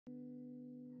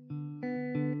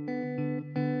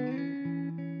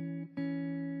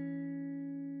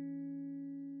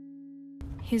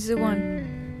He's the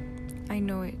one. I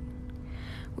know it.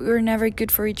 We were never good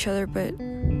for each other, but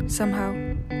somehow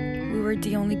we were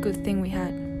the only good thing we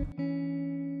had.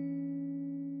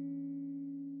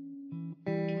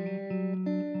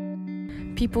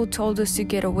 People told us to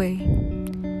get away.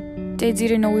 They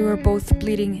didn't know we were both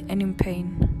bleeding and in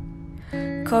pain,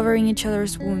 covering each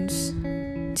other's wounds.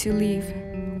 To leave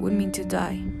would mean to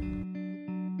die.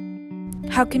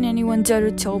 How can anyone dare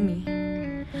to tell me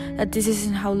that this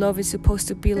isn't how love is supposed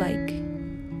to be like,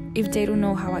 if they don't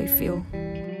know how I feel?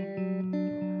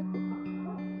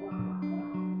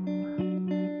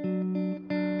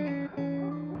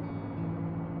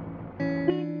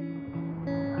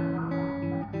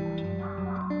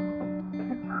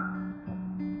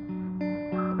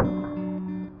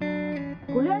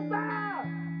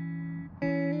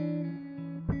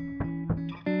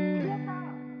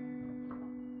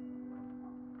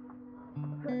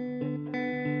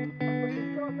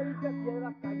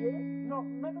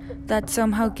 That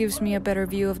somehow gives me a better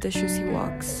view of the shoes he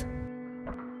walks.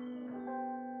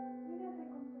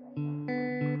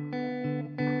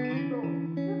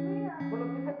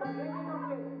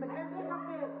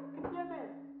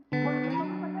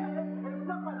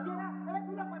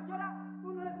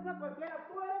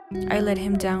 I let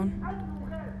him down.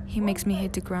 He makes me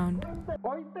hit the ground.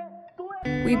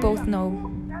 We both know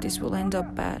this will end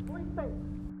up bad.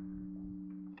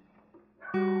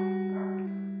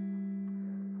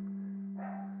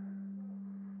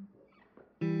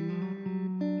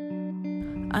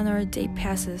 Another day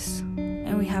passes,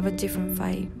 and we have a different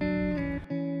fight.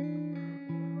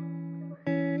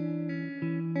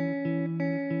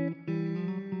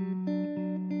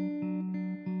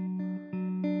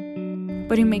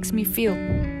 But he makes me feel.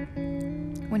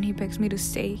 When he begs me to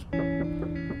stay,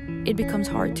 it becomes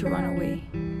hard to run away.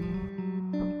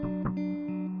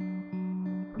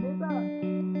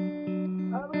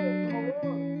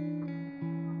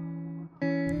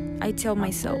 I tell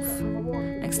myself,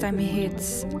 next time he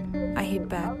hits, I hit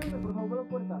back.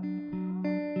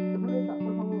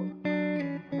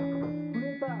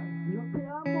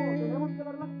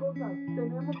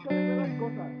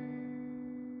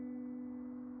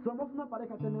 Somos una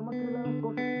pareja, tenemos que arreglar las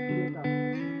cosas, Julieta.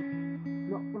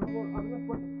 No, por favor, abre la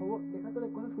puerta, por favor, déjate de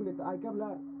cosas, Julieta, hay que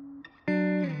hablar.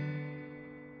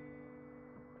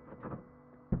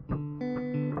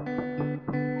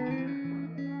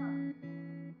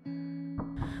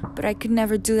 But I could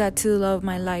never do that to the love of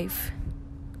my life.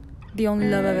 The only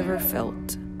love I've ever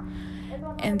felt.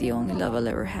 And the only love I'll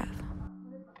ever have.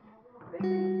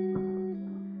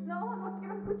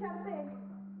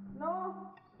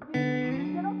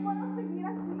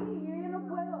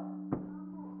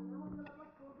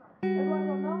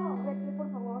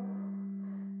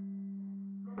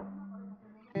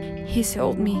 He's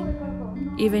held me,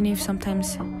 even if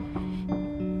sometimes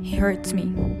he hurts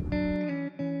me.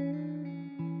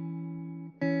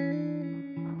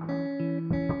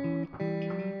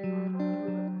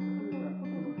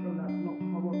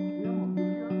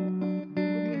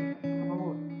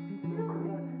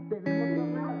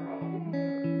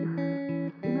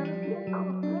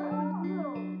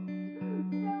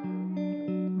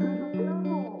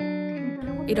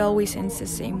 It always ends the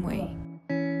same way.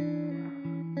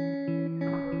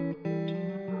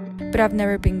 But I've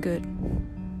never been good.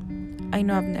 I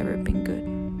know I've never been good.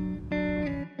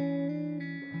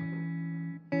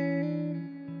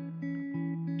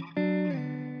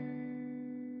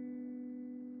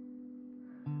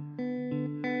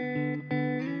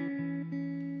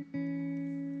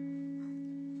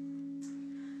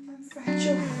 I'm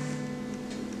fragile.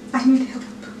 I need help.